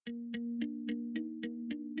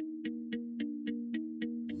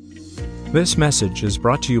This message is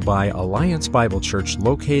brought to you by Alliance Bible Church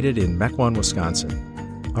located in Mequon,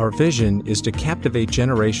 Wisconsin. Our vision is to captivate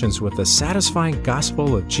generations with the satisfying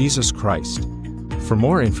gospel of Jesus Christ. For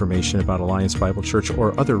more information about Alliance Bible Church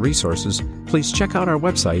or other resources, please check out our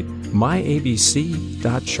website, myabc.church.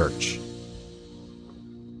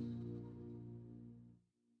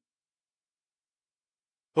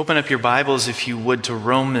 Open up your Bibles, if you would, to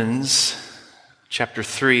Romans chapter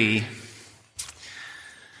 3.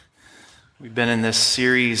 We've been in this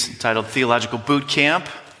series entitled Theological Boot Camp.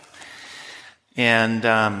 And,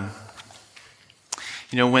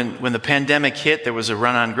 when the pandemic hit, there was a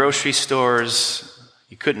run on grocery stores.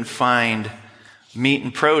 You couldn't find meat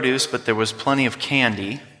and produce, but there was plenty of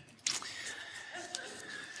candy.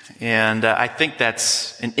 And I think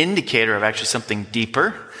that's an indicator of actually something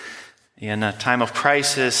deeper. In a time of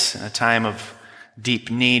crisis, in a time of deep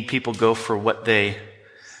need, people go for what they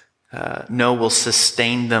know will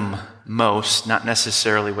sustain them most, not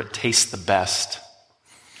necessarily what tastes the best.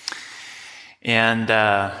 And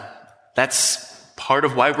that's part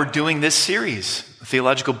of why we're doing this series,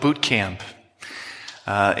 Theological Boot Camp.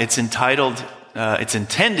 It's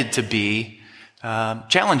intended to be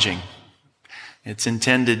challenging. It's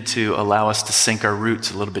intended to allow us to sink our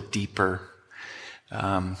roots a little bit deeper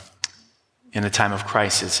in a time of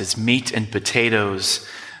crisis. It's meat and potatoes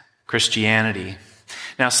Christianity.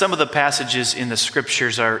 Now, some of the passages in the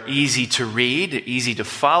scriptures are easy to read, easy to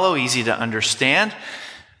follow, easy to understand.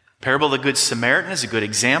 Parable of the Good Samaritan is a good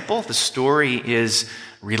example. The story is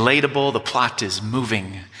relatable. The plot is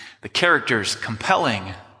moving. The characters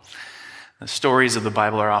compelling. The stories of the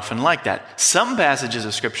Bible are often like that. Some passages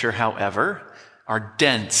of scripture, however, are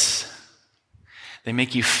dense. They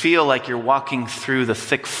make you feel like you're walking through the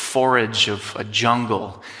thick forage of a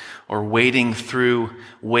jungle or wading through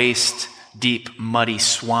waist deep, muddy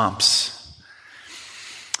swamps.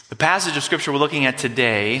 The passage of scripture we're looking at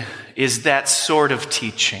today is that sort of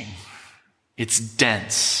teaching. It's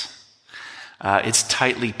dense. It's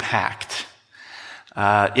tightly packed.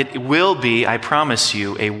 It will be, I promise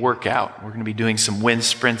you, a workout. We're going to be doing some wind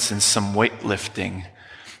sprints and some weightlifting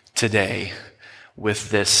today with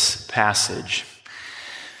this passage.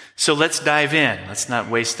 So let's dive in. Let's not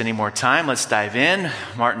waste any more time. Let's dive in.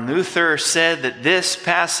 Martin Luther said that this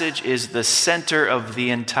passage is the center of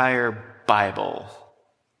the entire Bible.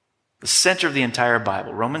 The center of the entire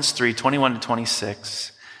Bible. Romans 3, 21 to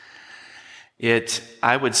 26. It,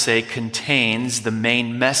 I would say, contains the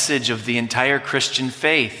main message of the entire Christian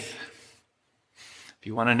faith. If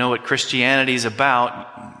you want to know what Christianity is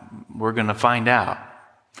about, we're going to find out.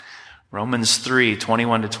 Romans 3,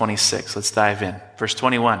 21 to 26. Let's dive in. Verse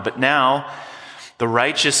 21. But now the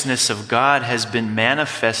righteousness of God has been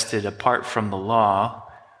manifested apart from the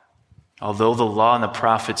law, although the law and the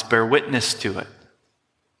prophets bear witness to it.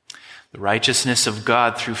 The righteousness of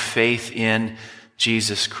God through faith in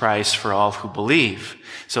Jesus Christ for all who believe.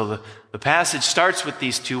 So the passage starts with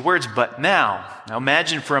these two words, but now. Now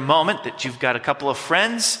imagine for a moment that you've got a couple of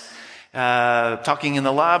friends talking in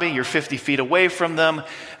the lobby. You're 50 feet away from them.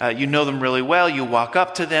 You know them really well. You walk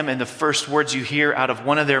up to them, and the first words you hear out of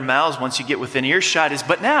one of their mouths once you get within earshot is,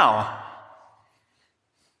 but now.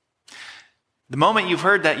 The moment you've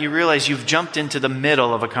heard that, you realize you've jumped into the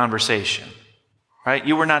middle of a conversation, right?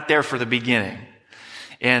 You were not there for the beginning.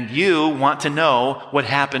 And you want to know what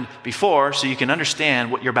happened before so you can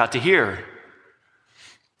understand what you're about to hear.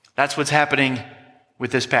 That's what's happening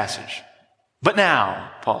with this passage. But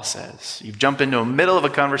now, Paul says, you've jumped into the middle of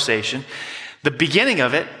a conversation. The beginning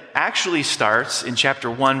of it actually starts in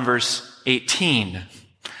chapter 1, verse 18.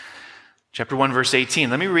 Chapter 1, verse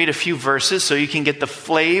 18. Let me read a few verses so you can get the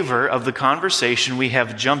flavor of the conversation we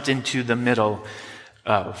have jumped into the middle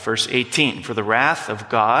of. Verse 18. For the wrath of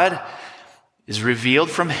God is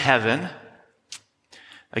revealed from heaven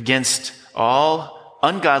against all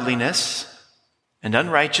ungodliness and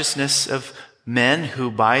unrighteousness of men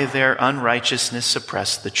who by their unrighteousness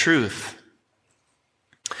suppress the truth.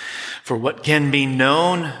 For what can be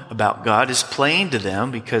known about God is plain to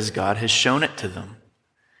them because God has shown it to them.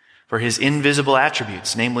 For his invisible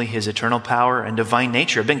attributes, namely his eternal power and divine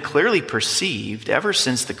nature, have been clearly perceived ever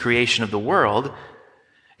since the creation of the world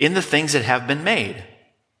in the things that have been made.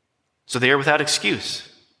 So they are without excuse.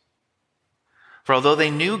 For although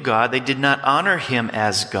they knew God, they did not honor him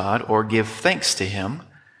as God or give thanks to him,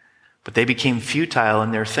 but they became futile in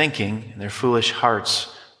their thinking, and their foolish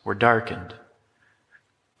hearts were darkened.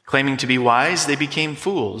 Claiming to be wise, they became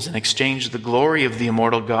fools and exchanged the glory of the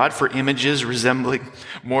immortal God for images resembling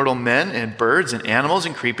mortal men and birds and animals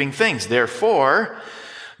and creeping things. Therefore,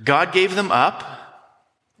 God gave them up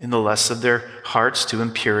in the lusts of their hearts to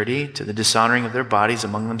impurity, to the dishonoring of their bodies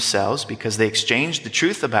among themselves, because they exchanged the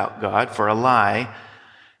truth about God for a lie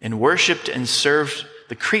and worshipped and served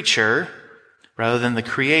the creature rather than the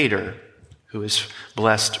Creator, who is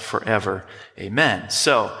blessed forever. Amen.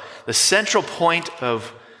 So, the central point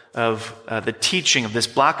of the teaching of this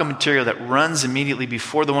block of material that runs immediately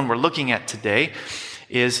before the one we're looking at today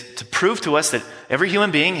is to prove to us that every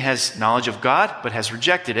human being has knowledge of God, but has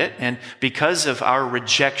rejected it. And because of our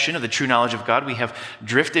rejection of the true knowledge of God, we have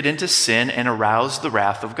drifted into sin and aroused the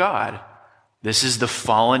wrath of God. This is the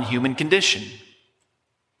fallen human condition.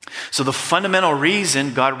 So the fundamental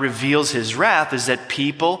reason God reveals his wrath is that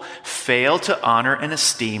people fail to honor and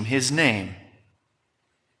esteem his name.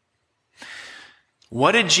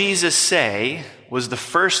 What did Jesus say was the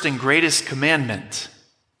first and greatest commandment?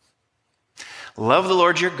 Love the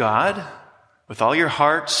Lord your God with all your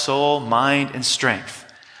heart, soul, mind, and strength.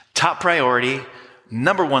 Top priority,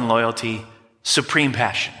 number one loyalty, supreme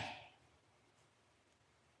passion.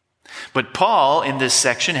 But Paul, in this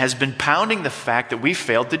section, has been pounding the fact that we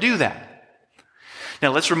failed to do that.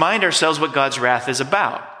 Now, let's remind ourselves what God's wrath is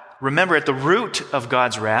about. Remember, at the root of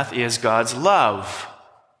God's wrath is God's love.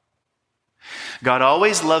 God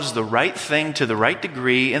always loves the right thing to the right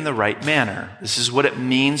degree in the right manner. This is what it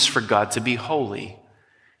means for God to be holy.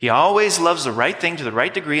 He always loves the right thing to the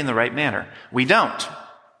right degree in the right manner. We don't.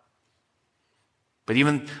 But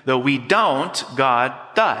even though we don't, God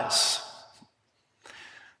does.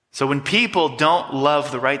 So when people don't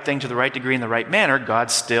love the right thing to the right degree in the right manner, God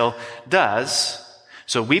still does.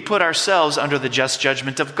 So we put ourselves under the just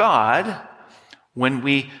judgment of God when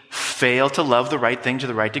we fail to love the right thing to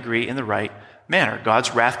the right degree in the right manner.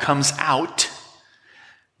 God's wrath comes out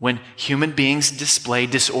when human beings display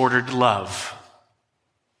disordered love.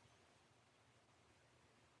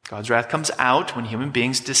 God's wrath comes out when human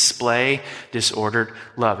beings display disordered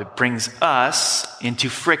love. It brings us into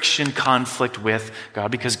friction, conflict with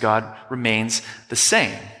God, because God remains the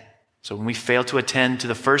same. So when we fail to attend to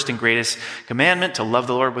the first and greatest commandment, to love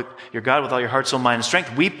the Lord your God with all your heart, soul, mind, and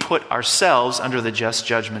strength, we put ourselves under the just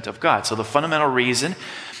judgment of God. So the fundamental reason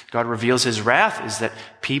God reveals his wrath is that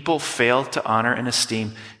people fail to honor and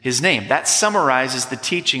esteem his name. That summarizes the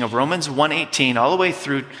teaching of Romans 1:18 all the way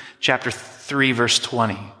through chapter 3, verse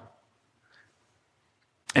 20.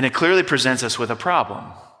 And it clearly presents us with a problem.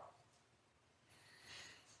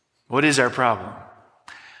 What is our problem?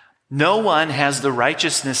 No one has the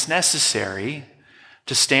righteousness necessary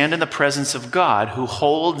to stand in the presence of God, who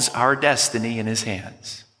holds our destiny in his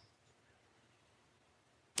hands.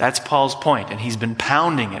 That's Paul's point, and he's been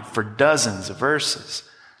pounding it for dozens of verses.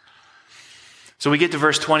 So we get to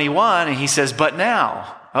verse 21, and he says, but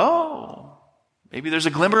now, maybe there's a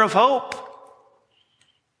glimmer of hope.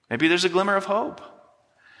 Maybe there's a glimmer of hope.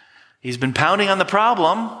 He's been pounding on the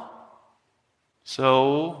problem.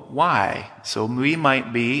 So why? So we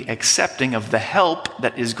might be accepting of the help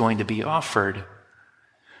that is going to be offered.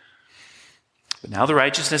 But now the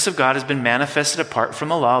righteousness of God has been manifested apart from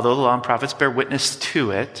the law, though the law and prophets bear witness to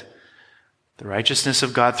it. The righteousness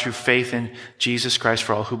of God through faith in Jesus Christ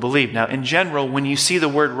for all who believe. Now, in general, when you see the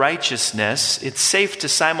word righteousness, it's safe to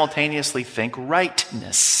simultaneously think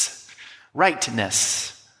rightness.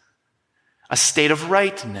 Rightness. A state of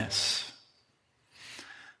rightness.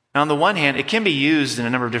 Now, on the one hand, it can be used in a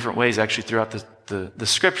number of different ways, actually, throughout the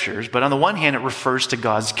scriptures. But on the one hand, it refers to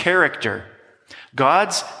God's character.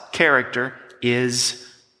 God's character is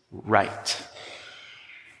right.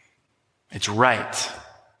 It's right.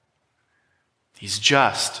 He's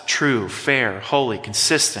just, true, fair, holy,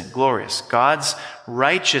 consistent, glorious. God's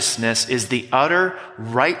righteousness is the utter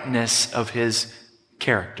rightness of his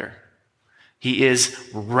character. He is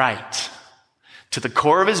right. To the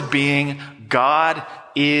core of his being, God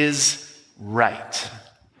is right.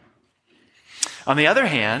 On the other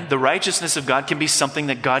hand, the righteousness of God can be something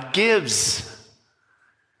that God gives.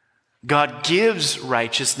 God gives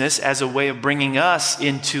righteousness as a way of bringing us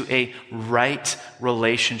into a right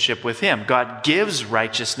relationship with him. God gives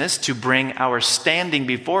righteousness to bring our standing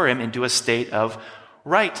before him into a state of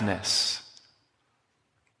rightness.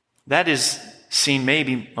 That is seen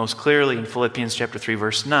maybe most clearly in Philippians chapter 3,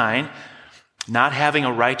 verse 9. Not having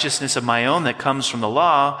a righteousness of my own that comes from the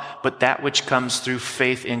law, but that which comes through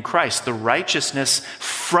faith in Christ. The righteousness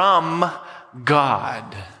from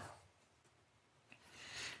God.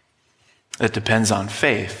 It depends on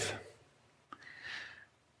faith.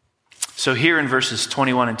 So here in verses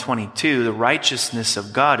 21 and 22, the righteousness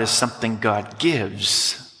of God is something God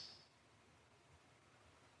gives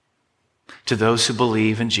to those who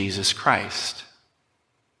believe in Jesus Christ.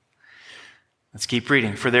 Let's keep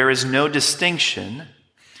reading. For there is no distinction,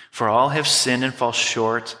 For all have sinned and fall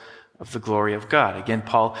short of the glory of God. Again,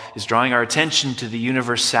 Paul is drawing our attention to the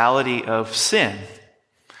universality of sin.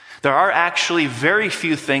 There are actually very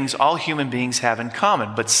few things all human beings have in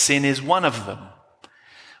common, but sin is one of them.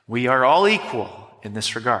 We are all equal in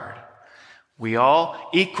this regard. We all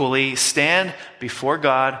equally stand before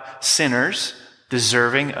God, sinners,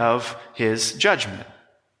 deserving of his judgment.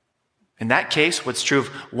 In that case, what's true of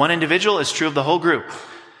one individual is true of the whole group.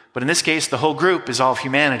 But in this case, the whole group is all of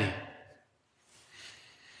humanity.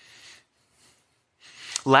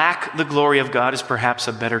 Lack the glory of God is perhaps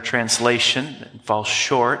a better translation. It falls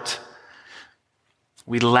short.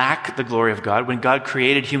 We lack the glory of God. When God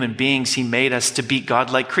created human beings, he made us to be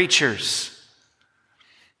godlike creatures.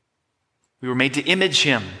 We were made to image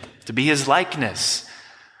him, to be his likeness.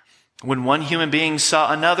 When one human being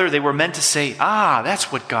saw another, they were meant to say,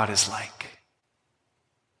 that's what God is like.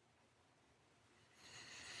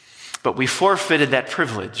 But we forfeited that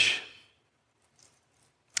privilege.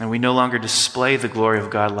 And we no longer display the glory of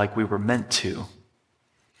God like we were meant to.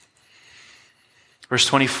 Verse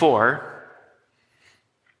 24,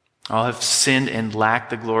 all have sinned and lack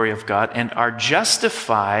the glory of God and are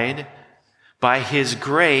justified by his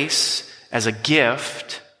grace as a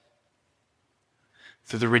gift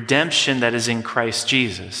through the redemption that is in Christ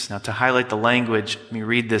Jesus. Now, to highlight the language, let me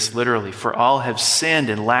read this literally. For all have sinned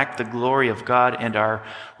and lack the glory of God and are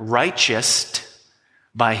righteous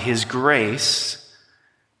by his grace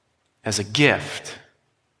as a gift.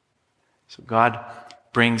 So God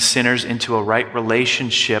brings sinners into a right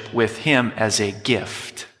relationship with him as a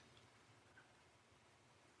gift.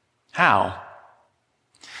 How?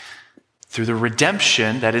 Through the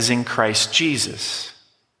redemption that is in Christ Jesus,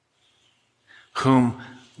 whom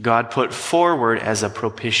God put forward as a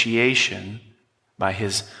propitiation by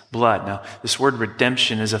his blood. Now, this word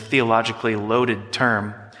redemption is a theologically loaded term.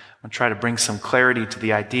 I'm going to try to bring some clarity to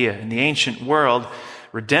the idea. In the ancient world,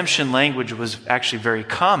 redemption language was actually very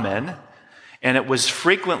common, and it was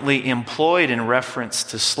frequently employed in reference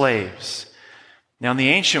to slaves. Now, in the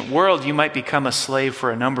ancient world, you might become a slave for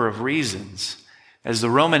a number of reasons. As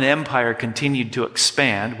the Roman Empire continued to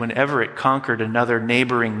expand, whenever it conquered another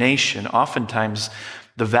neighboring nation, oftentimes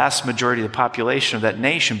the vast majority of the population of that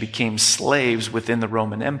nation became slaves within the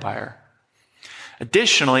Roman Empire.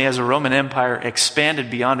 Additionally, as the Roman Empire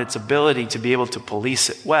expanded beyond its ability to be able to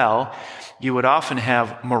police it well, you would often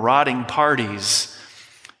have marauding parties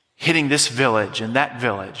hitting this village and that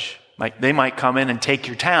village. Like they might come in and take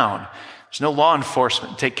your town. There's no law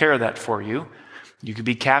enforcement to take care of that for you. You could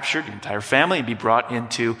be captured, your entire family, and be brought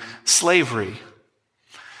into slavery.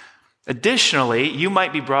 Additionally, you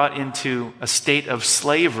might be brought into a state of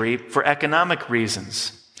slavery for economic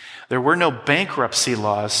reasons. There were no bankruptcy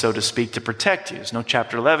laws, so to speak, to protect you. There's no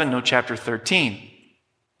Chapter 11, no Chapter 13.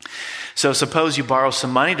 So suppose you borrow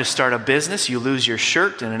some money to start a business, you lose your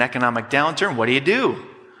shirt in an economic downturn, what do?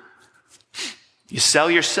 You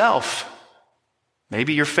sell yourself,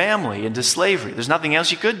 maybe your family, into slavery. There's nothing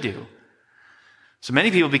else you could do. So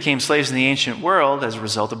many people became slaves in the ancient world as a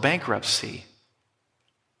result of bankruptcy.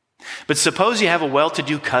 But suppose you have a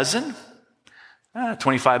well-to-do cousin,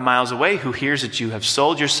 25 miles away, who hears that you have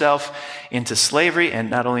sold yourself into slavery,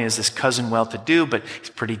 and not only is this cousin well-to-do, but he's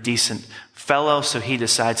a pretty decent fellow, so he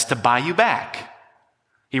decides to buy you back.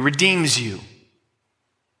 He redeems you.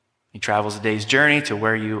 He travels a day's journey to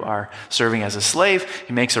where you are serving as a slave.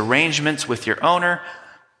 He makes arrangements with your owner,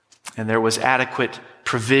 and there was adequate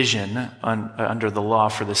provision under the law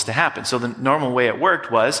for this to happen. So the normal way it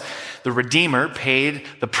worked was the Redeemer paid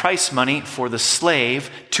the price money for the slave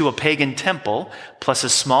to a pagan temple, plus a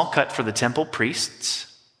small cut for the temple priests.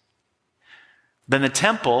 Then the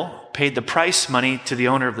temple paid the price money to the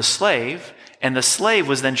owner of the slave, and the slave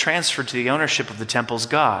was then transferred to the ownership of the temple's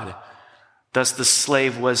god. Thus the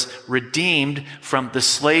slave was redeemed from the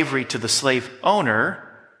slavery to the slave owner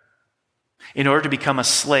in order to become a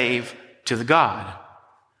slave to the god.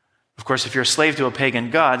 Of course, if you're a slave to a pagan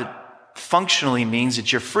god, it functionally means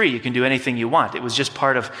that you're free. You can do anything you want. It was just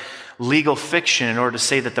part of legal fiction in order to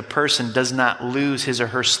say that the person does not lose his or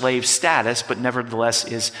her slave status, but nevertheless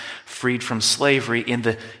is freed from slavery in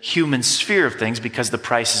the human sphere of things because the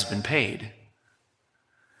price has been paid.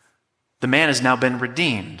 The man has now been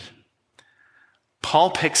redeemed. Paul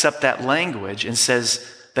picks up that language and says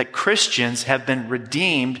that Christians have been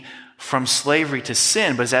redeemed from slavery to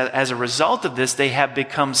sin, but as a result of this, they have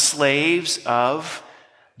become slaves of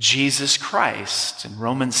Jesus Christ. In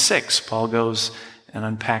Romans 6, Paul goes and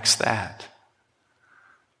unpacks that.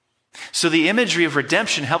 So the imagery of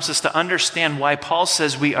redemption helps us to understand why Paul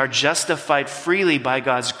says we are justified freely by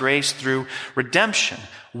God's grace through redemption.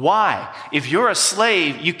 Why? If you're a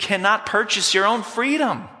slave, you cannot purchase your own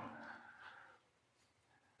freedom.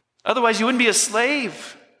 Otherwise, you wouldn't be a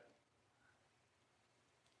slave.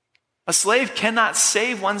 A slave cannot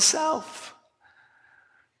save oneself.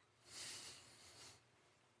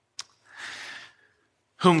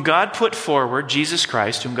 Whom God put forward, Jesus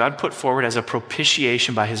Christ, whom God put forward as a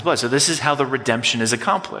propitiation by his blood. So this is how the redemption is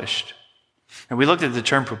accomplished. And we looked at the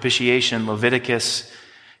term propitiation in Leviticus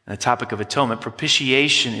and the topic of atonement.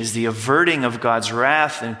 Propitiation is the averting of God's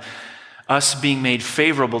wrath and us being made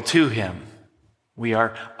favorable to him. We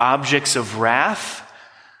are objects of wrath,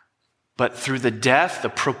 but through the death, the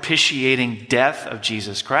propitiating death of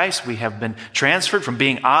Jesus Christ, we have been transferred from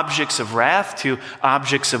being objects of wrath to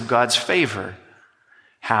objects of God's favor.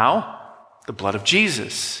 How? The blood of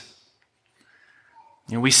Jesus.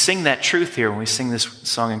 We sing that truth here when we sing this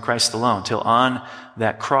song in Christ alone, till on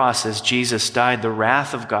that cross as Jesus died, the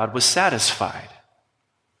wrath of God was satisfied.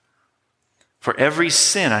 For every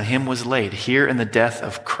sin on him was laid. Here in the death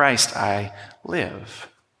of Christ I live.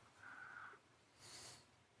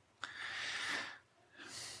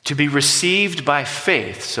 To be received by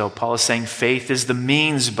faith. So Paul is saying faith is the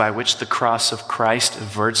means by which the cross of Christ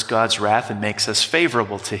averts God's wrath and makes us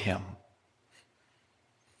favorable to him.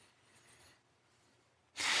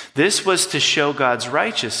 This was to show God's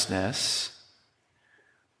righteousness.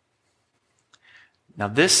 Now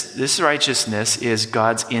this righteousness is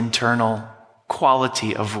God's internal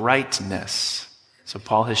quality of rightness. So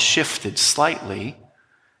Paul has shifted slightly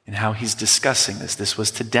in how he's discussing this. This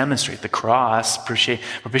was to demonstrate the cross,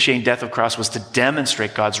 propitiating death of cross was to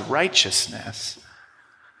demonstrate God's righteousness.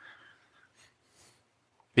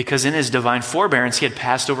 Because in his divine forbearance, he had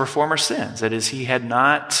passed over former sins. That is, he had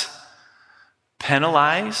not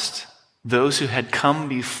penalized those who had come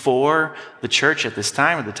before the church at this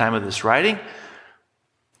time, at the time of this writing.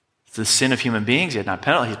 The sin of human beings, he had not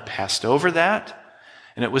penalized, he had passed over that.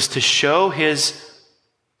 And it was to show his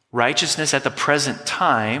righteousness at the present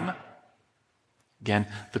time, again,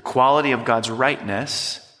 the quality of God's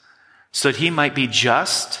rightness, so that he might be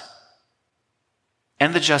just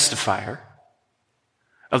and the justifier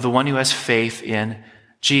of the one who has faith in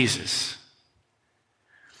Jesus.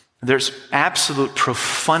 There's absolute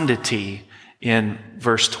profundity in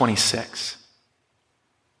verse 26.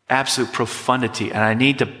 Absolute profundity, and I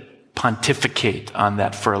need to pontificate on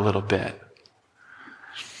that for a little bit.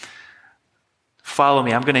 Follow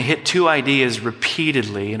me. I'm going to hit two ideas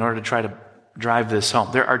repeatedly in order to try to drive this home.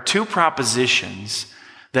 There are two propositions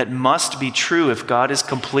that must be true if God is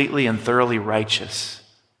completely and thoroughly righteous.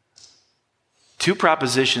 Two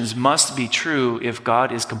propositions must be true if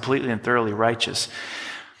God is completely and thoroughly righteous.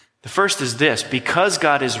 The first is this: because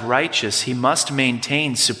God is righteous, he must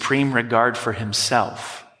maintain supreme regard for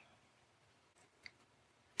himself.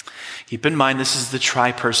 Keep in mind, this is the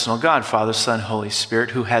tripersonal God, Father, Son, Holy Spirit,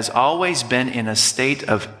 who has always been in a state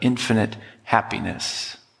of infinite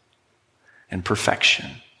happiness and perfection.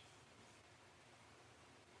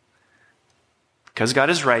 Because God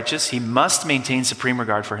is righteous, he must maintain supreme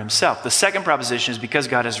regard for himself. The second proposition is because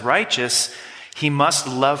God is righteous, he must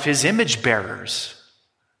love his image bearers.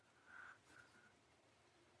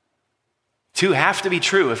 Two have to be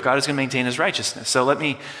true if God is going to maintain his righteousness. So let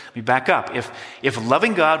me back up. If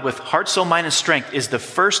loving God with heart, soul, mind, and strength is the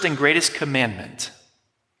first and greatest commandment,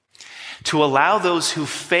 to allow those who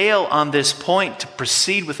fail on this point to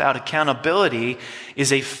proceed without accountability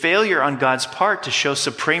is a failure on God's part to show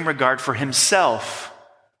supreme regard for himself.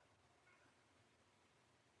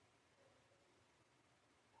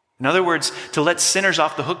 In other words, to let sinners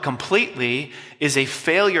off the hook completely is a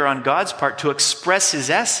failure on God's part to express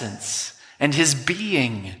his essence and his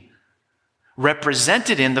being,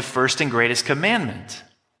 represented in the first and greatest commandment.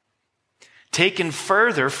 Taken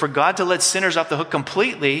further, for God to let sinners off the hook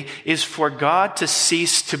completely is for God to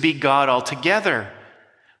cease to be God altogether,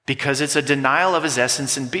 because it's a denial of his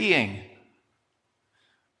essence and being.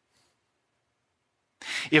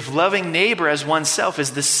 If loving neighbor as oneself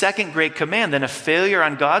is the second great command, then a failure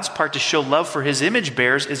on God's part to show love for his image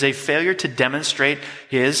bearers is a failure to demonstrate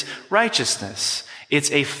his righteousness.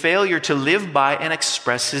 It's a failure to live by and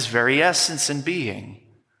express his very essence and being.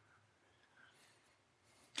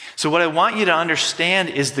 So what I want you to understand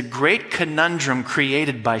is the great conundrum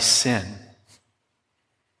created by sin.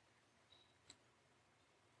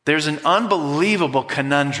 There's an unbelievable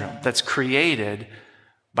conundrum that's created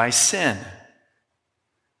by sin.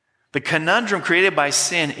 The conundrum created by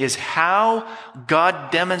sin is how God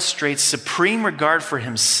demonstrates supreme regard for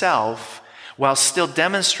himself while still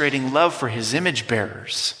demonstrating love for his image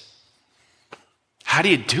bearers. How do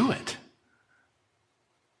you do it?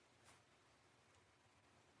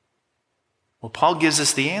 Well, Paul gives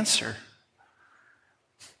us the answer.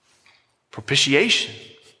 Propitiation.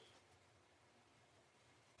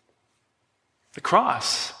 The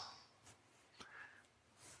cross.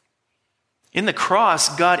 In the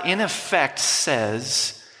cross, God in effect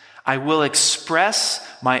says, I will express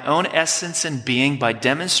my own essence and being by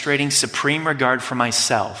demonstrating supreme regard for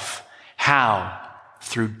myself. How?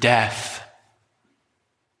 Through death.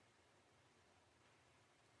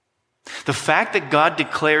 The fact that God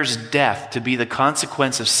declares death to be the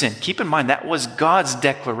consequence of sin, keep in mind that was God's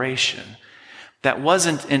declaration. That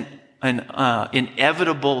wasn't an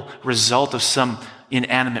inevitable result of some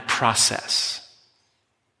inanimate process.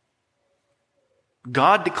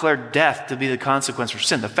 God declared death to be the consequence of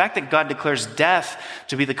sin. The fact that God declares death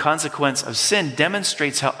to be the consequence of sin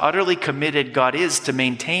demonstrates how utterly committed God is to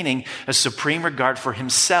maintaining a supreme regard for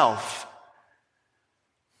himself.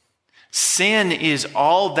 Sin is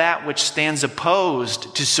all that which stands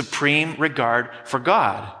opposed to supreme regard for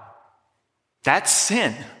God. That's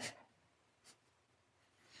sin.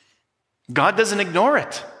 God doesn't ignore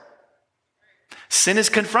it. Sin is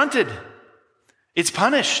confronted. It's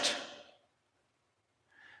punished.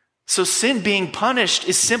 So sin being punished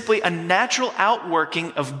is simply a natural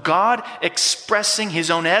outworking of God expressing his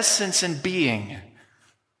own essence and being.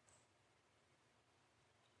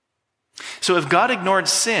 So if God ignored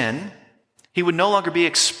sin, he would no longer be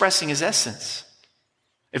expressing his essence.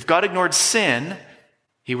 If God ignored sin,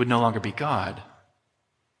 he would no longer be God.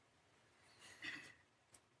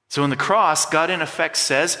 So in the cross, God in effect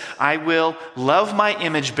says, I will love my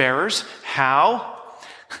image bearers. How?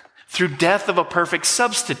 Through death of a perfect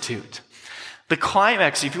substitute. The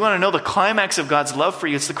climax, if you want to know the climax of God's love for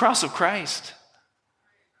you, it's the cross of Christ.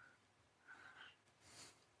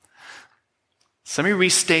 So let me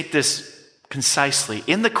restate this concisely.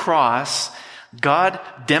 In the cross, God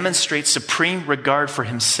demonstrates supreme regard for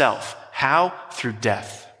himself. How? Through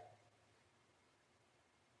death.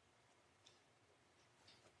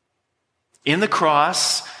 In the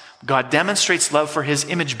cross, God demonstrates love for his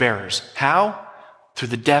image bearers. How? Through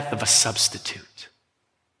the death of a substitute.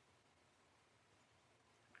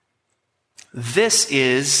 This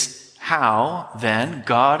is how, then,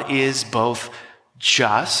 God is both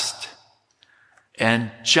just and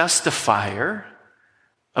justifier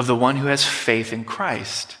of the one who has faith in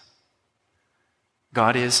Christ.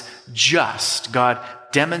 God is just. God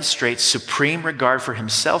demonstrates supreme regard for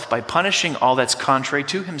himself by punishing all that's contrary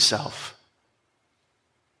to himself.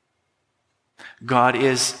 God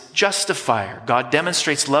is justifier. God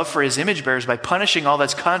demonstrates love for his image bearers by punishing all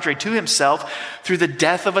that's contrary to himself through the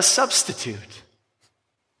death of a substitute.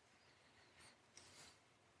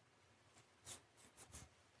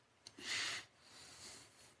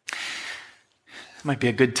 It might be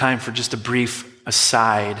a good time for just a brief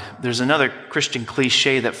aside. There's another Christian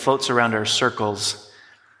cliche that floats around our circles,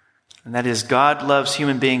 and that is God loves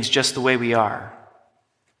human beings just the way we are.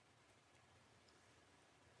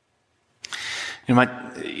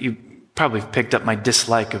 You probably picked up my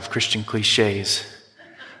dislike of Christian cliches.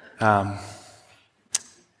 The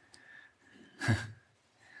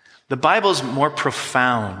Bible's more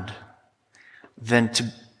profound than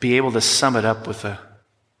to be able to sum it up with a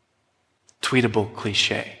tweetable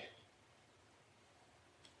cliche.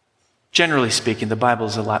 Generally speaking, the Bible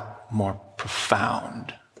is a lot more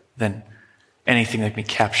profound than anything that can be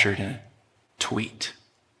captured in a tweet.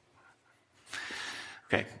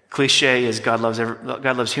 Okay, cliche is God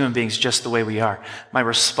loves human beings just the way we are. My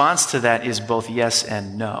response to that is both yes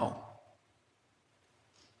and no.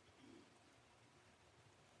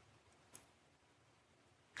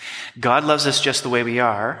 God loves us just the way we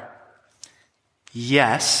are.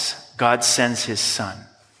 Yes, God sends his Son.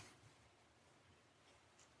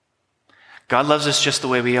 God loves us just the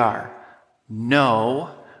way we are. No,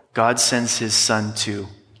 God sends his Son to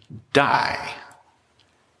die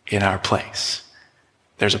in our place.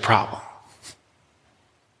 There's a problem.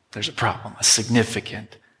 There's a problem, a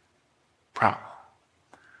significant problem.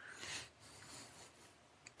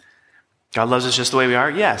 God loves us just the way we are?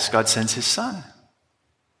 Yes, God sends his Son.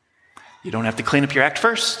 You don't have to clean up your act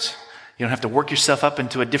first. You don't have to work yourself up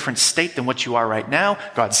into a different state than what you are right now.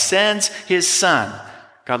 God sends his Son.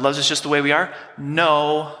 God loves us just the way we are?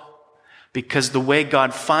 No, because the way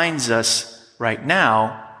God finds us right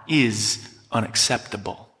now is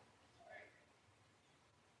unacceptable.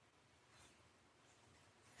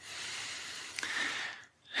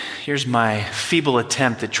 Here's my feeble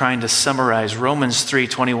attempt at trying to summarize Romans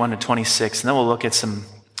 3:21-26, and then we'll look at some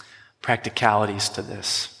practicalities to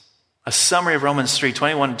this. A summary of Romans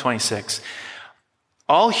 3:21-26.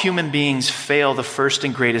 All human beings fail the first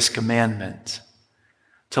and greatest commandment,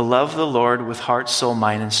 to love the Lord with heart, soul,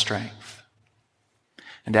 mind, and strength.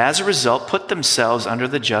 And as a result, put themselves under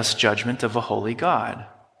the just judgment of a holy God.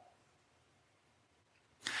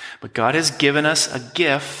 But God has given us a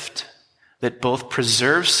gift that both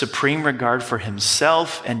preserves supreme regard for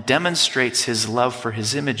himself and demonstrates his love for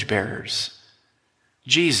his image bearers.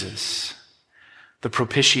 Jesus, the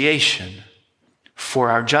propitiation for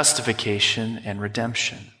our justification and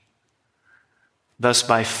redemption. Thus,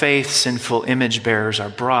 by faith, sinful image bearers are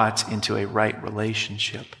brought into a right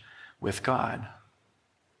relationship with God.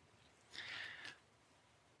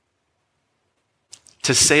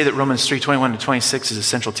 To say that Romans 3:21 to 26 is a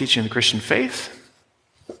central teaching of the Christian faith,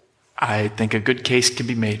 I think a good case can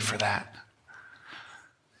be made for that.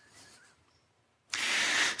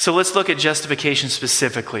 So let's look at justification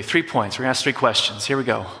specifically. 3 points. We're going to ask 3 questions. Here we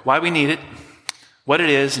go. Why we need it, what it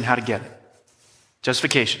is, and how to get it.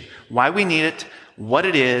 Justification. Why we need it, what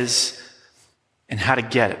it is, and how to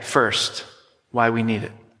get it. First, why we need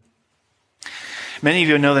it. Many of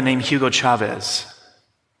you know the name Hugo Chavez.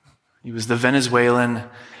 He was the Venezuelan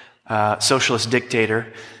socialist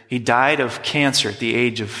dictator. He died of cancer at the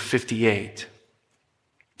age of 58.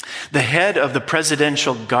 The head of the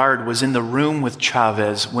presidential guard was in the room with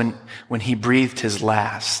Chavez when he breathed his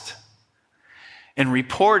last, and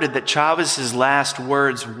reported that Chavez's last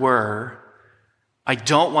words were, "I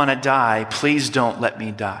don't want to die. Please don't let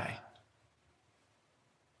me die."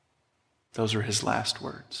 Those were his last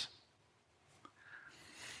words.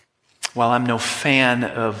 While I'm no fan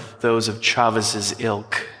of those of Chavez's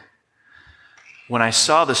ilk, when I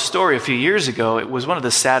saw the story a few years ago, it was one of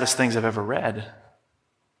the saddest things I've ever read.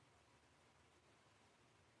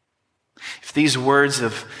 If these words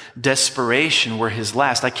of desperation were his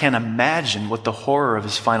last, I can't imagine what the horror of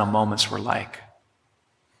his final moments were like.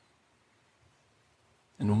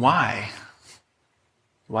 And why?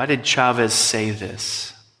 Why did Chavez say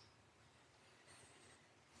this?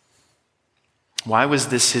 Why was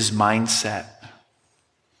this his mindset?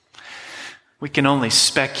 We can only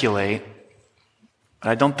speculate, but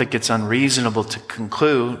I don't think it's unreasonable to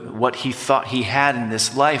conclude what he thought he had in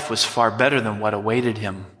this life was far better than what awaited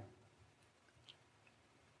him.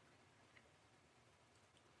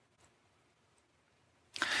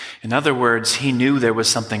 In other words, he knew there was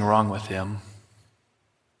something wrong with him.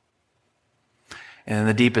 And in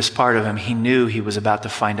the deepest part of him, he knew he was about to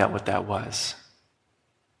find out what that was.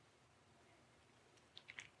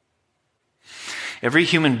 Every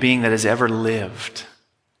human being that has ever lived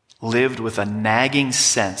with a nagging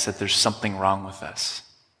sense that there's something wrong with us.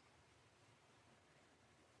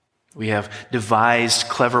 We have devised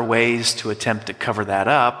clever ways to attempt to cover that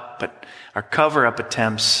up, but our cover-up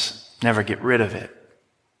attempts never get rid of it.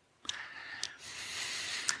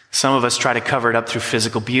 Some of us try to cover it up through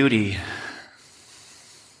physical beauty,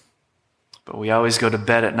 but we always go to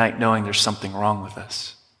bed at night knowing there's something wrong with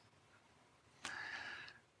us.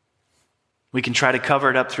 We can try to cover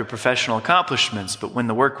it up through professional accomplishments, but when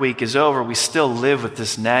the work week is over, we still live with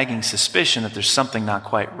this nagging suspicion that there's something not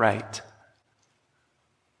quite right.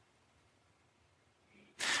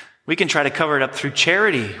 We can try to cover it up through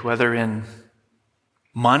charity, whether in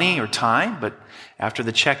money or time, but after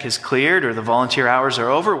the check is cleared or the volunteer hours are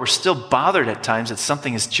over, we're still bothered at times that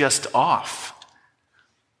something is just off.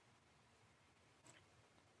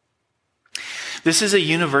 This is a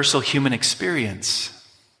universal human experience.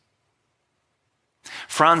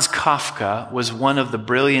 Franz Kafka was one of the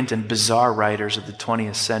brilliant and bizarre writers of the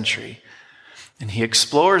 20th century, and he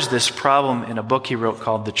explores this problem in a book he wrote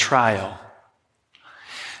called The Trial.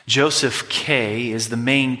 Joseph K. is the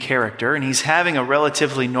main character, and he's having a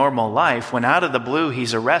relatively normal life when out of the blue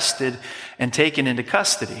he's arrested and taken into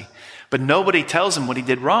custody. But nobody tells him what he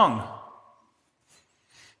did wrong.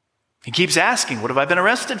 He keeps asking, what have I been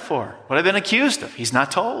arrested for? What have I been accused of? He's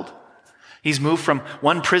not told. He's moved from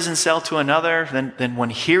one prison cell to another, then one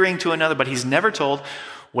hearing to another, but he's never told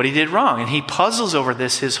what he did wrong. And he puzzles over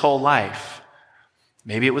this his whole life.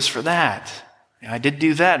 Maybe it was for that. I did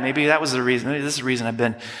do that. Maybe that was the reason. Maybe this is the reason I've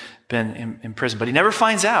been in prison. But he never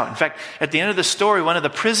finds out. In fact, at the end of the story, one of the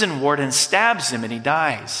prison wardens stabs him and he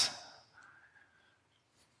dies.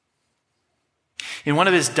 In one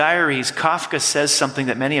of his diaries, Kafka says something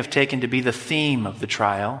that many have taken to be the theme of the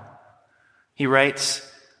trial. He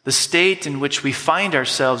writes, "The state in which we find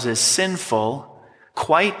ourselves is sinful,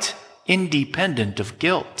 quite independent of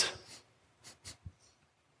guilt."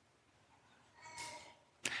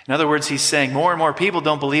 In other words, he's saying more and more people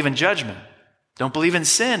don't believe in judgment, don't believe in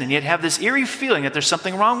sin, and yet have this eerie feeling that there's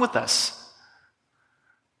something wrong with us.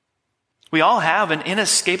 We all have an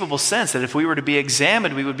inescapable sense that if we were to be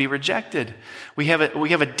examined, we would be rejected. We have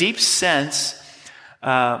a deep sense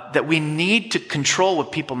that we need to control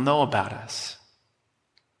what people know about us.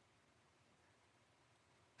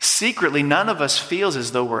 Secretly, none of us feels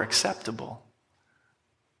as though we're acceptable.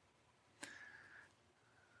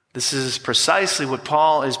 This is precisely what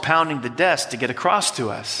Paul is pounding the desk to get across to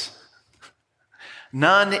us.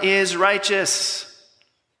 None is righteous.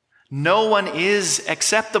 No one is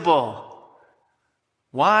acceptable.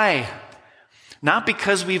 Why? Not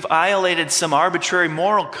because we violated some arbitrary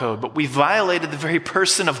moral code, but we violated the very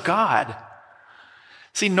person of God.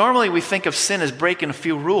 See, normally we think of sin as breaking a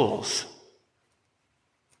few rules.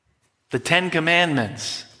 The 10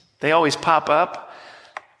 Commandments, they always pop up.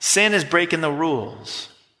 Sin is breaking the rules.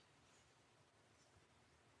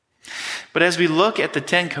 But as we look at the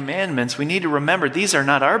 10 Commandments, we need to remember these are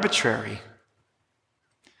not arbitrary.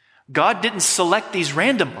 God didn't select these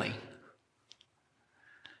randomly.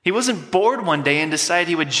 He wasn't bored one day and decided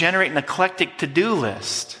he would generate an eclectic to-do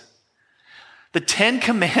list. The 10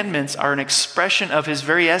 Commandments are an expression of his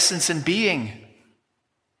very essence and being.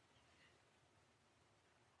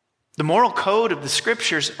 The moral code of the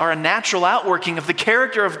Scriptures are a natural outworking of the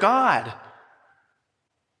character of God.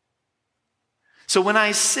 So when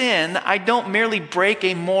I sin, I don't merely break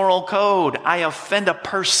a moral code. I offend a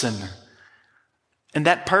person. And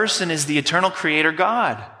that person is the eternal Creator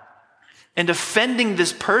God. And offending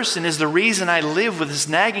this person is the reason I live with this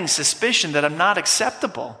nagging suspicion that I'm not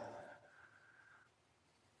acceptable.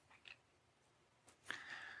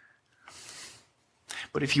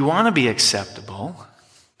 But if you want to be acceptable,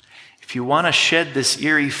 if you want to shed this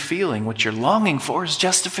eerie feeling, what you're longing for is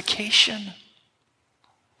justification.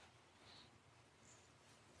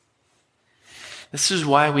 This is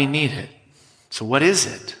why we need it. So what is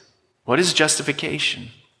it? What is justification?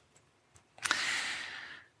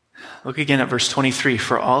 Look again at verse 23.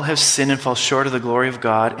 For all have sinned and fall short of the glory of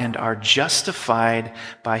God and are justified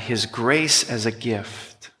by his grace as a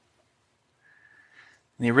gift.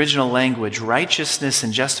 In the original language, righteousness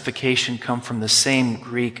and justification come from the same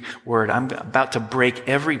Greek word. I'm about to break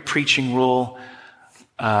every preaching rule.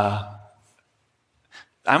 I'm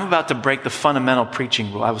about to break the fundamental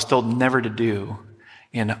preaching rule I was told never to do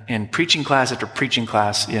in preaching class after preaching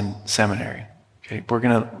class in seminary. Okay, we're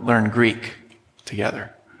going to learn Greek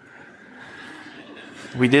together.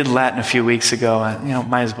 We did Latin a few weeks ago.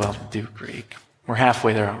 Might as well do Greek. We're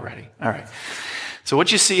halfway there already. All right. So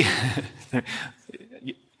what you see,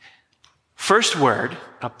 first word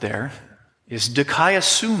up there is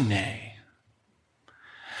dikaiosune.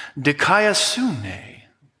 Dikaiosune.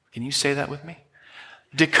 Can you say that with me?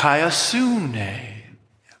 Dikaiosune.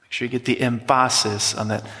 Make sure you get the emphasis on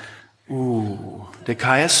that. Ooh,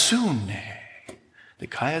 dikaiosune.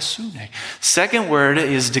 Dikaiosune. Second word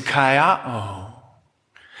is dikaiao.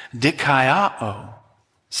 Dikaiao.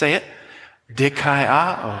 Say it.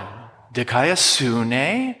 Dikaiao.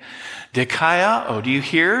 Dikaiosune. Dikaiao. Do you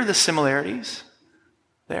hear the similarities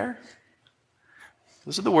there?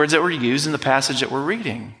 Those are the words that were used in the passage that we're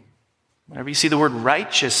reading. Whenever you see the word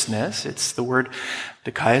righteousness, it's the word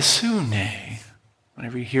dikaiosune.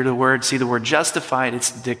 Whenever you hear the word, see the word justified,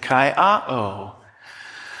 it's dikaiao.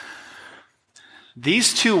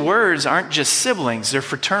 These two words aren't just siblings, they're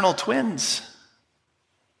fraternal twins.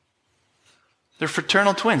 They're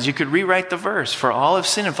fraternal twins. You could rewrite the verse. For all have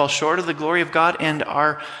sinned and fall short of the glory of God and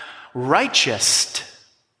are righteous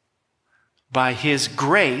by his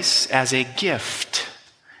grace as a gift.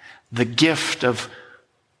 The gift of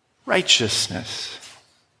righteousness.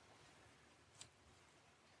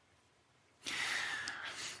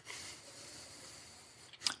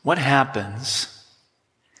 What happens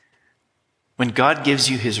when God gives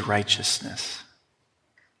you his righteousness?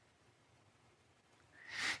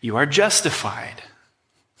 You are justified.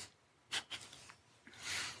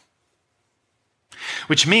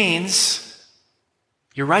 Which means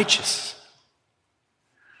you're righteous.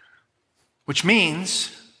 Which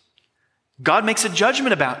means God makes a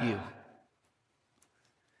judgment about you.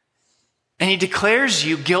 And he declares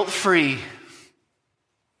you guilt-free.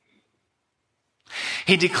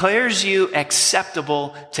 He declares you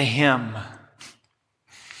acceptable to him.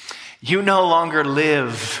 You no longer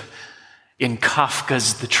live in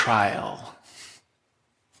Kafka's The Trial.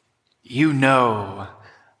 You know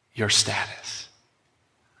your status.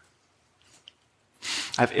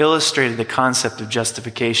 I've illustrated the concept of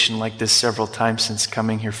justification like this several times since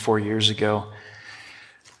coming here 4 years ago.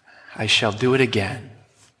 I shall do it again.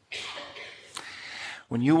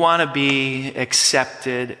 When you want to be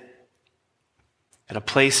accepted at a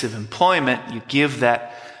place of employment, you give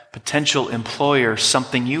that potential employer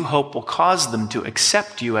something you hope will cause them to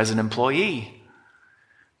accept you as an employee.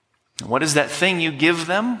 And what is that thing you give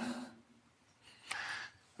them?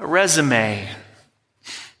 A resume.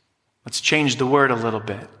 Let's change the word a little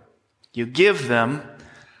bit. You give them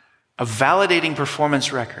a validating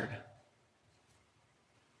performance record.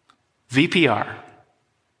 VPR.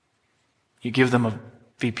 You give them a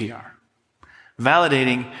VPR.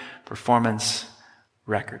 Validating performance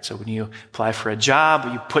record. So when you apply for a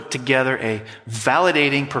job, you put together a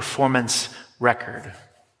validating performance record.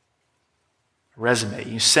 Resume.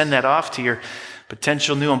 You send that off to your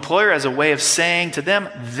potential new employer as a way of saying to them,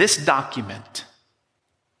 this document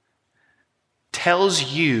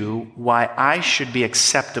tells you why I should be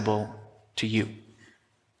acceptable to you.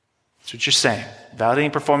 That's what you're saying.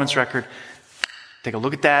 Validating performance record. Take a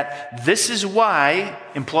look at that. This is why,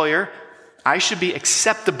 employer, I should be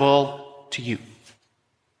acceptable to you.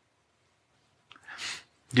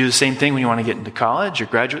 Do the same thing when you want to get into college or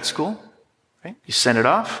graduate school. Right? You send it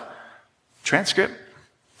off. Transcript.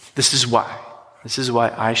 This is why. This is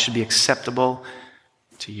why I should be acceptable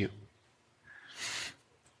to you.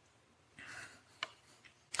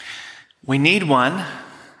 We need one.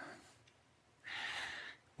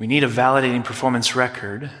 We need a validating performance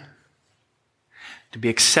record to be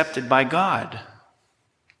accepted by God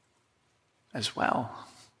as well.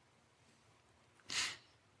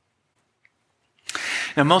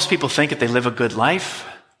 Now, most people think if they live a good life,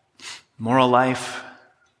 moral life,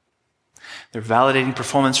 their validating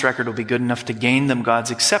performance record will be good enough to gain them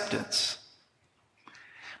God's acceptance.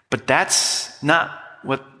 But that's not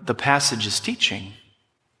what the passage is teaching.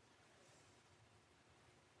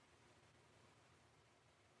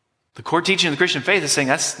 The core teaching of the Christian faith is saying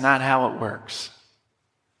that's not how it works.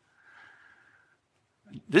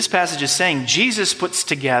 This passage is saying Jesus puts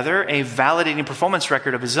together a validating performance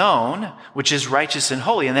record of his own, which is righteous and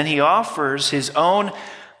holy, and then he offers his own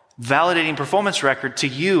validating performance record to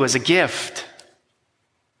you as a gift.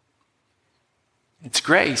 It's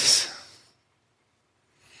grace.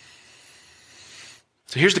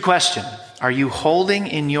 So here's the question. Are you holding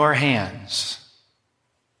in your hands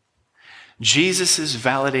Jesus'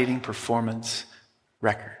 validating performance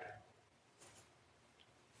record?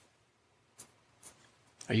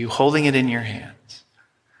 Are you holding it in your hands?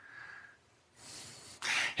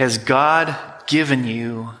 Has God given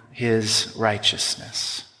you his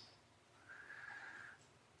righteousness?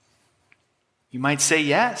 You might say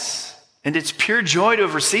yes, and it's pure joy to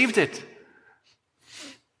have received it.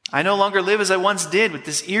 I no longer live as I once did with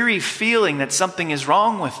this eerie feeling that something is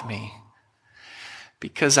wrong with me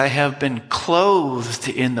because I have been clothed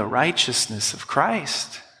in the righteousness of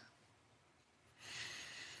Christ.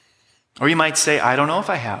 Or you might say, I don't know if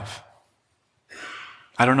I have.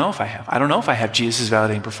 I don't know if I have. I don't know if I have Jesus'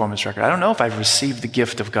 validating performance record. I don't know if I've received the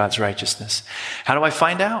gift of God's righteousness. How do I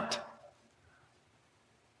find out?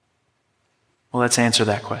 Well, let's answer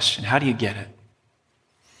that question. How do you get it?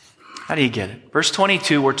 How do you get it? Verse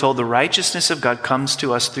 22, we're told the righteousness of God comes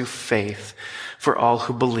to us through faith for all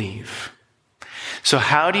who believe. So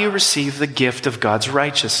how do you receive the gift of God's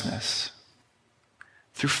righteousness?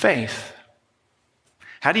 Through faith.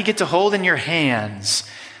 How do you get to hold in your hands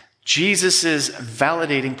Jesus'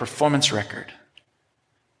 validating performance record?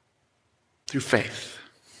 Through faith.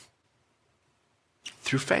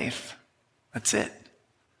 Through faith. That's it.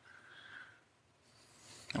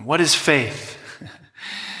 And what is faith?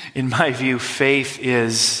 In my view, faith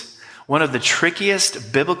is one of the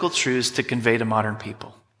trickiest biblical truths to convey to modern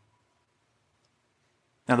people.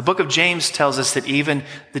 Now, the book of James tells us that even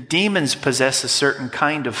the demons possess a certain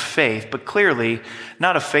kind of faith, but clearly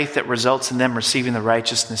not a faith that results in them receiving the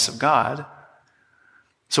righteousness of God.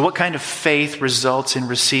 So what kind of faith results in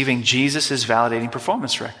receiving Jesus' validating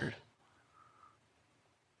performance record?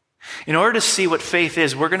 In order to see what faith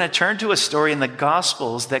is, we're going to turn to a story in the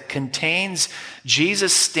Gospels that contains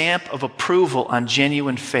Jesus' stamp of approval on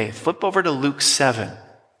genuine faith. Flip over to Luke 7.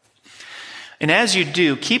 And as you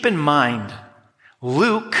do, keep in mind,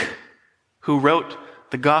 Luke, who wrote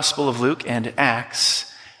the Gospel of Luke and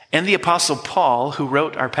Acts, and the Apostle Paul, who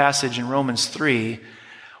wrote our passage in Romans 3,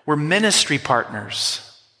 were ministry partners.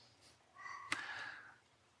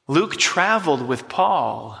 Luke traveled with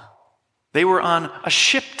Paul. They were on a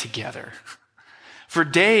ship together for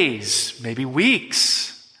days, maybe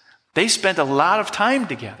weeks. They spent a lot of time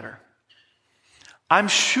together. I'm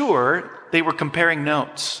sure they were comparing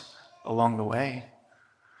notes along the way.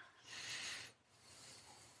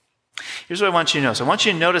 Here's what I want you to notice. I want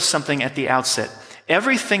you to notice something at the outset.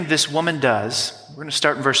 Everything this woman does, we're going to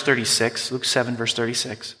start in verse 36, Luke 7, verse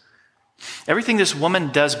 36. Everything this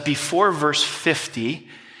woman does before verse 50,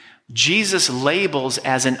 Jesus labels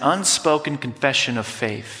as an unspoken confession of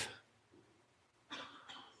faith.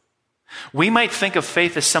 We might think of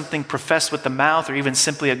faith as something professed with the mouth or even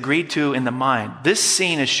simply agreed to in the mind. This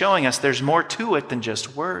scene is showing us there's more to it than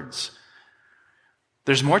just words.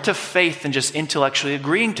 There's more to faith than just intellectually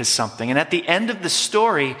agreeing to something. And at the end of the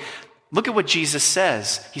story, Look at what Jesus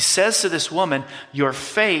says. He says to this woman, your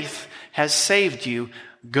faith has saved you.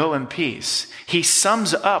 go in peace. He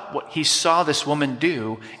sums up what he saw this woman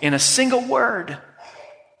do in a single word: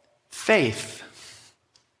 faith.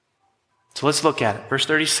 So let's look at it. Verse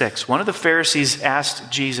 36. One of the Pharisees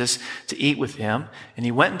asked Jesus to eat with him, and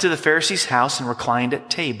he went into the Pharisee's house and reclined at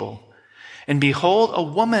table. And behold, a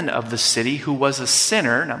woman of the city who was a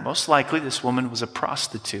sinner, now most likely this woman was a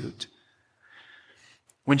prostitute.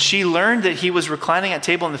 When she learned that he was reclining at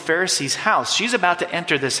table in the Pharisee's house, she's about to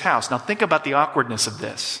enter this house. Now think about the awkwardness of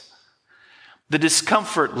this, the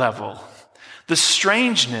discomfort level, the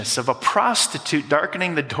strangeness of a prostitute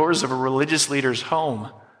darkening the doors of a religious leader's home.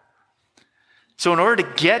 So in order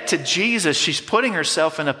to get to Jesus, she's putting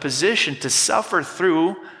herself in a position to suffer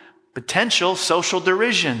through potential social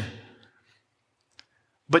derision.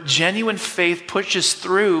 But genuine faith pushes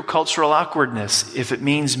through cultural awkwardness if it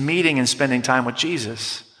means meeting and spending time with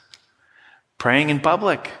Jesus, praying in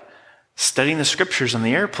public, studying the scriptures on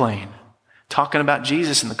the airplane, talking about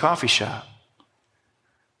Jesus in the coffee shop.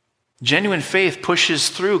 Genuine faith pushes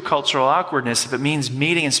through cultural awkwardness if it means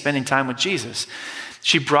meeting and spending time with Jesus.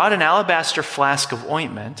 She brought an alabaster flask of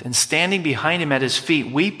ointment, and standing behind him at his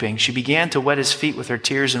feet, weeping, she began to wet his feet with her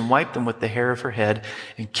tears and wiped them with the hair of her head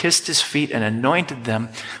and kissed his feet and anointed them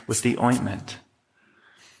with the ointment.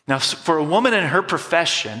 Now, for a woman in her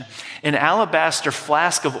profession, an alabaster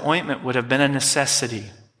flask of ointment would have been a necessity.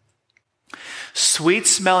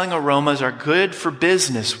 Sweet-smelling aromas are good for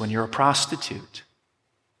business when you're a prostitute.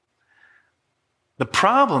 The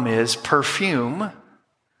problem is perfume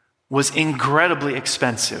was incredibly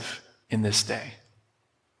expensive in this day.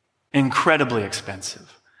 Incredibly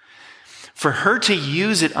expensive. For her to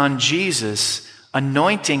use it on Jesus,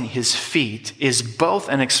 anointing his feet, is both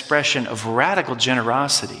an expression of radical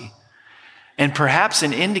generosity and perhaps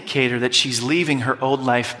an indicator that she's leaving her old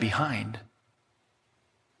life behind.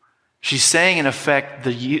 She's saying, in effect,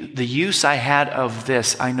 the use I had of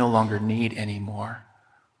this, I no longer need anymore.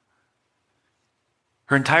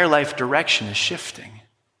 Her entire life direction is shifting.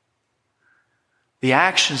 The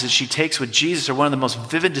actions that she takes with Jesus are one of the most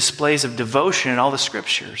vivid displays of devotion in all the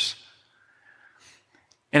scriptures.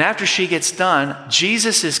 And after she gets done,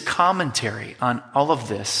 Jesus' commentary on all of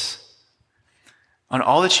this, on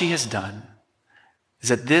all that she has done, is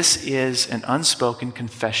that this is an unspoken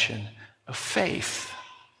confession of faith.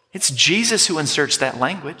 It's Jesus who inserts that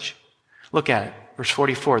language. Look at it, verse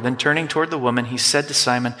 44. Then turning toward the woman, he said to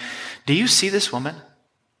Simon, "Do you see this woman?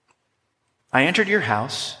 I entered your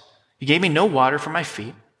house. You gave me no water for my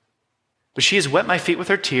feet, but she has wet my feet with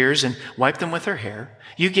her tears and wiped them with her hair.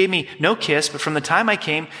 You gave me no kiss, but from the time I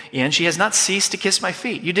came in, she has not ceased to kiss my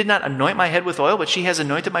feet. You did not anoint my head with oil, but she has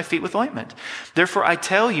anointed my feet with ointment. Therefore I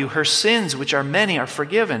tell you, her sins, which are many, are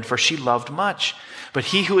forgiven, for she loved much. But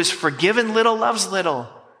he who is forgiven little loves little."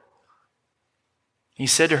 He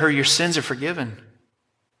said to her, "Your sins are forgiven."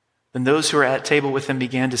 Then those who were at table with him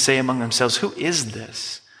began to say among themselves, "Who is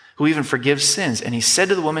this who even forgives sins?" And he said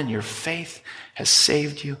to the woman, "Your faith has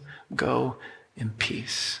saved you. Go in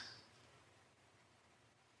peace."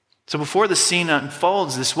 So before the scene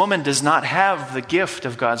unfolds, this woman does not have the gift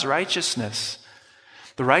of God's righteousness.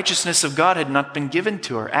 The righteousness of God had not been given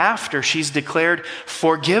to her. After, she's declared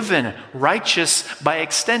forgiven, righteous by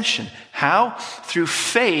extension. How? Through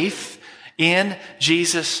faith in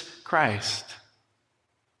Jesus Christ.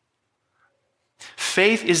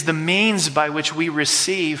 Faith is the means by which we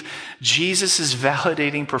receive Jesus'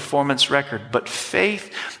 validating performance record. But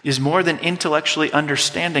faith is more than intellectually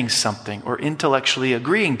understanding something or intellectually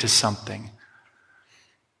agreeing to something.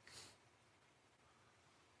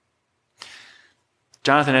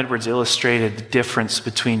 Jonathan Edwards illustrated the difference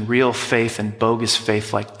between real faith and bogus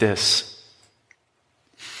faith like this.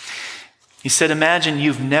 He said, imagine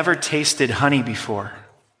you've never tasted honey before.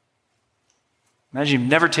 Imagine you've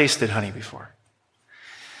never tasted honey before.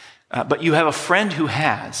 But you have a friend who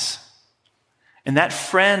has. And that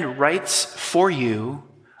friend writes for you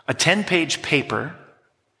a 10-page paper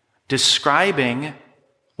describing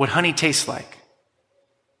what honey tastes like.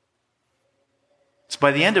 So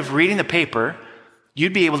by the end of reading the paper,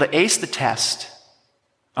 you'd be able to ace the test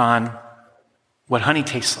on what honey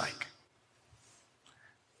tastes like.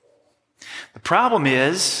 The problem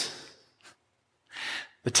is,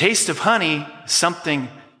 the taste of honey is something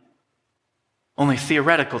only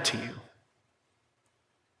theoretical to you.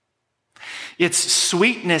 Its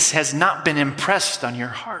sweetness has not been impressed on your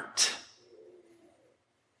heart.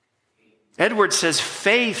 Edwards says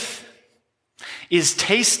faith is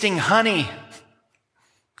tasting honey.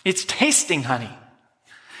 It's tasting honey,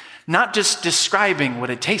 not just describing what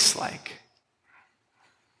it tastes like.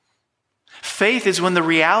 Faith is when the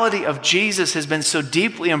reality of Jesus has been so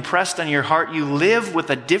deeply impressed on your heart, you live with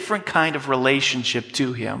a different kind of relationship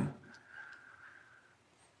to him.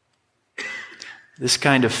 This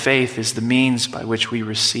kind of faith is the means by which we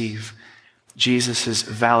receive Jesus'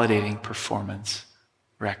 validating performance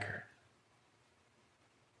record.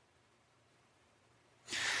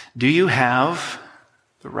 Do you have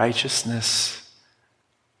the righteousness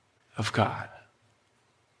of God?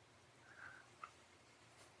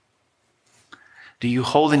 Do you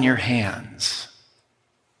hold in your hands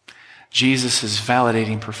Jesus'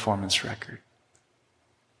 validating performance record?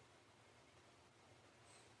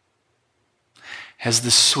 Has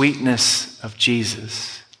the sweetness of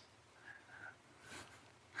Jesus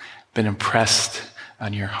been impressed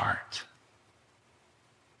on your heart?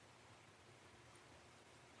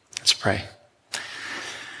 Let's pray.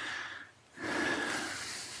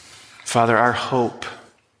 Father, our hope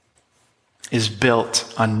is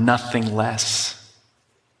built on nothing less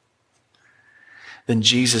than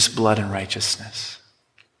Jesus' blood and righteousness.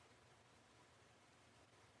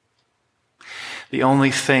 The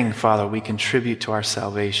only thing, Father, we contribute to our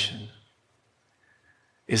salvation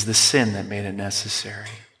is the sin that made it necessary.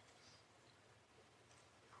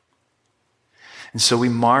 And so we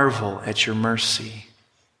marvel at your mercy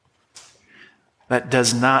that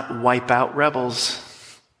does not wipe out rebels.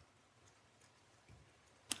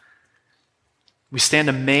 We stand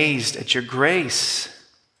amazed at your grace,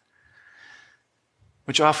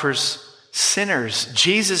 which offers sinners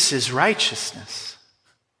Jesus' righteousness.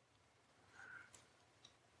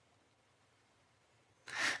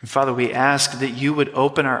 And Father, we ask that you would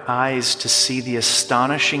open our eyes to see the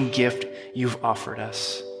astonishing gift you've offered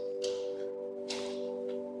us.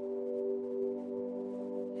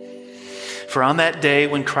 For on that day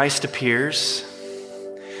when Christ appears,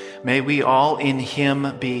 may we all in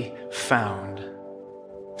him be found,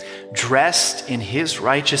 dressed in his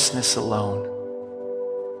righteousness alone,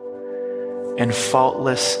 and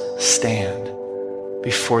faultless stand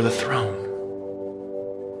before the throne.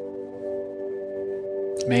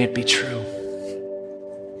 May it be true.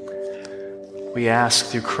 We ask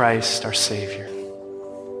through Christ our Savior.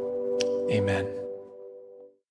 Amen.